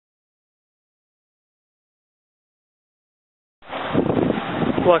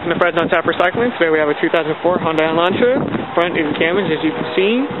Welcome to Fred's on Tap Recycling. Today we have a 2004 Hyundai Elantra. Front is damaged, as you can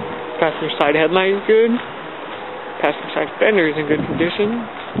see. Passenger side headlight is good. Passenger side fender is in good condition.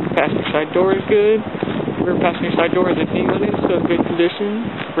 Passenger side door is good. Rear passenger side door has a ding on it, still good condition.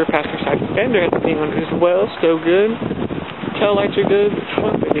 Rear passenger side fender has a ding on it as well, still good. Tail lights are good. The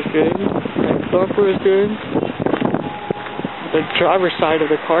front is good. The bumper is good. The driver's side of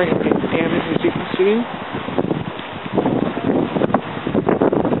the car has been damaged, as you can see.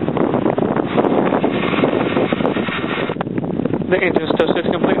 The engine still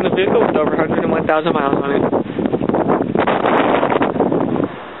sits complete in the vehicle with over 101,000 miles on it.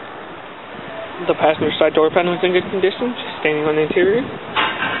 The passenger side door panel is in good condition, just standing on the interior.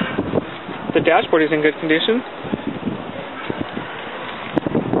 The dashboard is in good condition.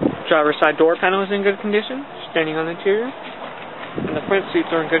 Driver's side door panel is in good condition, standing on the interior. And the front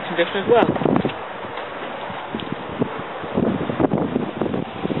seats are in good condition as well.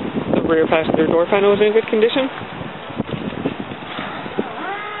 The rear passenger door panel is in good condition.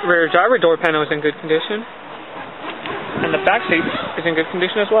 Rear driver door panel is in good condition, and the back seat is in good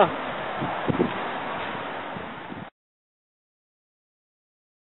condition as well.